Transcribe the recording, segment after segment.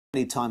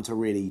only time to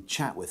really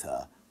chat with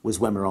her was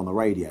when we were on the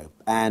radio.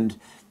 And,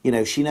 you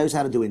know, she knows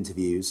how to do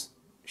interviews.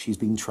 She's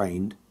been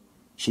trained.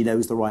 She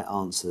knows the right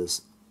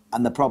answers.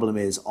 And the problem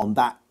is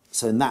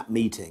so in that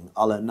meeting,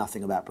 I learned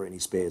nothing about Britney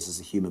Spears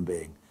as a human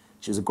being.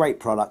 She was a great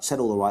product, said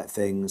all the right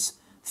things,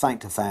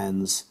 thanked her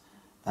fans,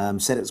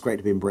 said it was great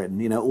to be in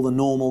Britain. You know, all the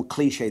normal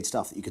cliched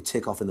stuff that you could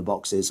tick off in the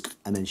boxes,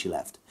 and then she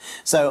left.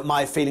 So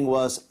my feeling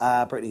was,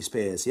 Britney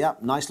Spears, yeah,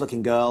 nice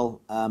looking girl.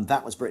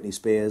 That was Britney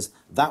Spears.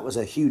 That was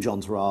a huge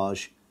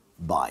entourage.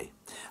 Bye.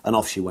 And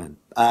off she went.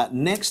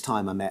 Next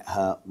time I met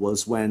her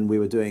was when we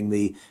were doing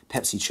the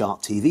Pepsi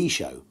Chart TV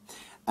show.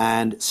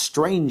 And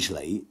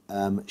strangely,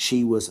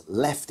 she was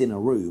left in a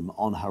room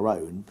on her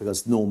own,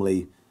 because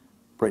normally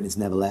Britney's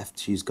never left.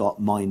 She's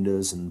got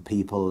minders and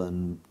people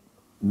and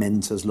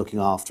mentors looking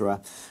after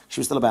her. She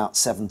was still about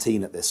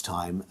 17 at this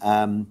time.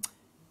 And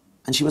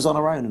she was on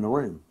her own in a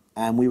room.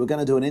 And we were going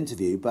to do an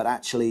interview, but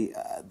actually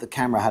the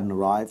camera hadn't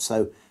arrived.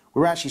 So we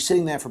were actually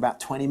sitting there for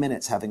about 20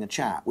 minutes having a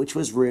chat, which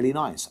was really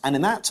nice. And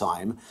in that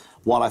time,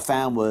 what I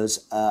found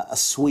was a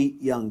sweet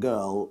young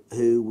girl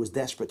who was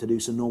desperate to do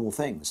some normal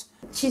things.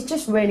 She's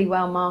just really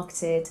well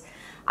marketed,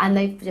 and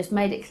they've just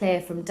made it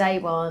clear from day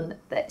one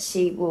that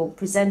she will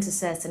present a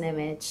certain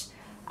image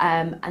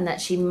and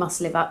that she must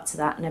live up to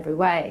that in every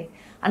way.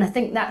 And I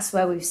think that's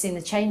where we've seen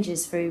the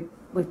changes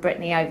with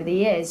Britney over the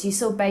years. You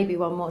saw Baby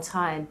One More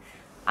Time,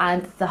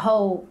 and the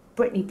whole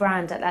Britney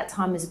brand at that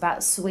time was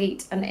about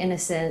sweet and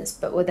innocence,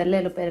 but with a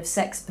little bit of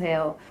sex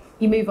appeal.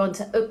 You move on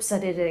to Oops, I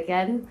Did It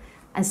Again,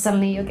 and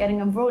suddenly you're getting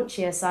a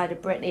raunchier side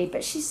of Britney,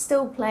 but she's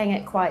still playing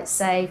it quite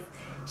safe.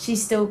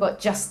 She's still got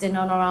Justin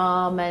on her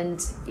arm,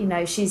 and, you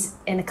know, she's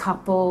in a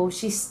couple.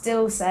 She's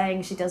still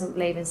saying she doesn't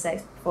believe in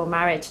sex before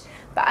marriage,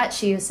 but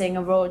actually you're seeing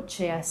a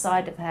raunchier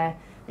side of her,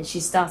 and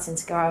she's starting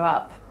to grow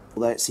up.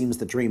 Although it seems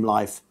the dream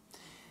life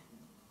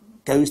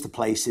goes to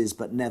places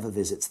but never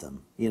visits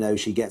them. You know,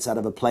 she gets out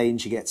of a plane,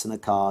 she gets in a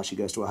car, she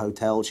goes to a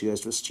hotel, she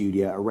goes to a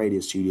studio, a radio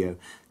studio,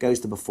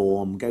 goes to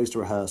perform, goes to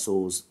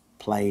rehearsals,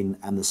 plane,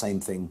 and the same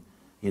thing,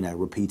 you know,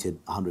 repeated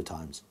 100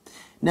 times.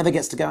 Never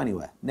gets to go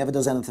anywhere, never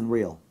does anything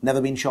real,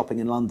 never been shopping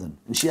in London.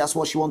 And that's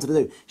what she wanted to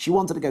do. She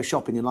wanted to go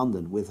shopping in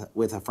London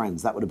with her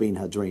friends. That would have been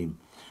her dream.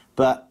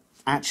 But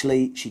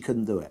actually, she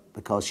couldn't do it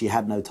because she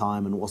had no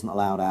time and wasn't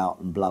allowed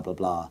out and blah, blah,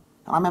 blah.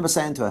 And I remember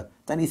saying to her,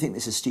 don't you think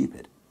this is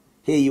stupid?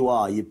 Here you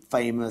are, you're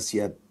famous,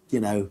 you're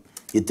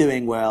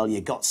doing well,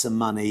 you got some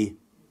money.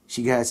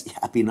 She goes, yeah,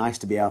 it'd be nice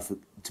to be able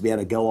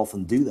to go off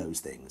and do those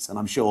things. And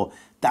I'm sure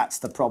that's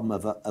the problem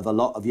of a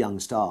lot of young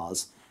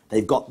stars.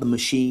 They've got the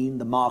machine,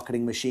 the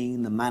marketing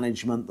machine, the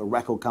management, the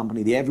record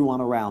company,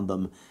 everyone around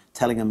them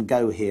telling them,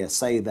 go here,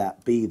 say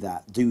that, be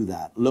that, do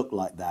that, look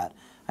like that.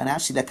 And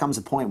actually there comes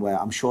a point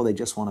where I'm sure they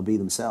just want to be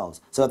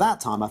themselves. So at that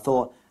time I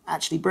thought,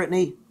 actually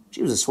Britney,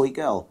 she was a sweet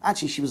girl.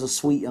 Actually, she was a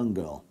sweet young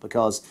girl,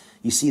 because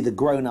you see the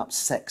grown-up,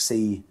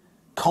 sexy,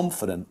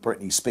 confident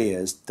Britney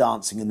Spears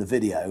dancing in the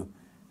video,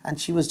 and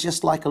she was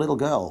just like a little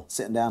girl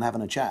sitting down having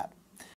a chat.